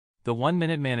The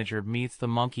 1-Minute Manager Meets the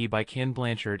Monkey by Ken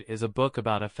Blanchard is a book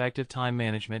about effective time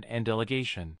management and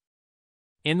delegation.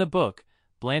 In the book,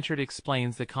 Blanchard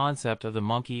explains the concept of the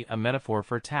monkey, a metaphor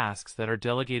for tasks that are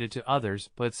delegated to others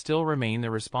but still remain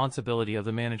the responsibility of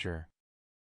the manager.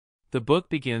 The book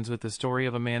begins with the story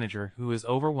of a manager who is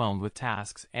overwhelmed with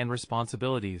tasks and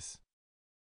responsibilities.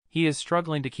 He is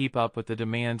struggling to keep up with the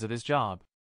demands of his job.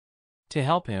 To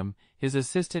help him, his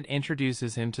assistant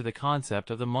introduces him to the concept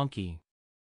of the monkey.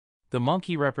 The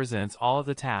monkey represents all of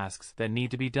the tasks that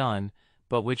need to be done,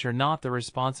 but which are not the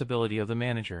responsibility of the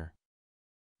manager.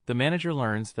 The manager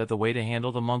learns that the way to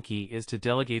handle the monkey is to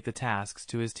delegate the tasks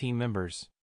to his team members.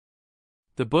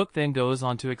 The book then goes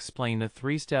on to explain the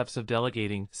 3 steps of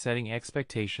delegating: setting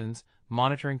expectations,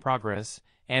 monitoring progress,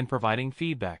 and providing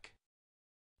feedback.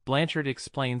 Blanchard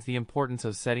explains the importance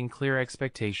of setting clear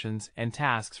expectations and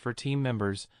tasks for team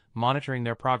members, monitoring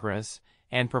their progress,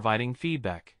 and providing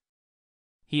feedback.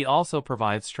 He also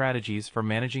provides strategies for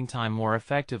managing time more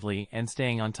effectively and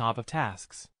staying on top of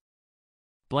tasks.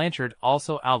 Blanchard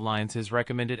also outlines his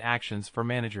recommended actions for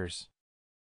managers.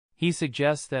 He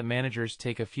suggests that managers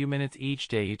take a few minutes each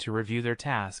day to review their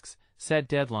tasks, set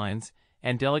deadlines,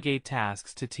 and delegate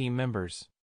tasks to team members.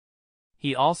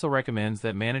 He also recommends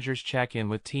that managers check in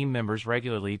with team members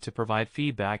regularly to provide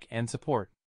feedback and support.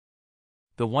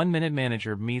 The 1-Minute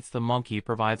Manager Meets the Monkey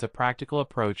provides a practical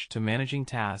approach to managing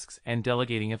tasks and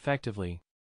delegating effectively.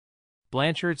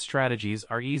 Blanchard's strategies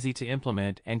are easy to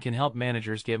implement and can help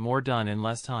managers get more done in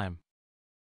less time.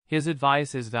 His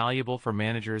advice is valuable for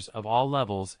managers of all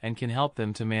levels and can help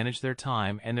them to manage their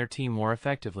time and their team more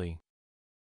effectively.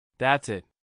 That's it.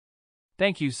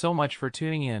 Thank you so much for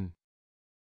tuning in.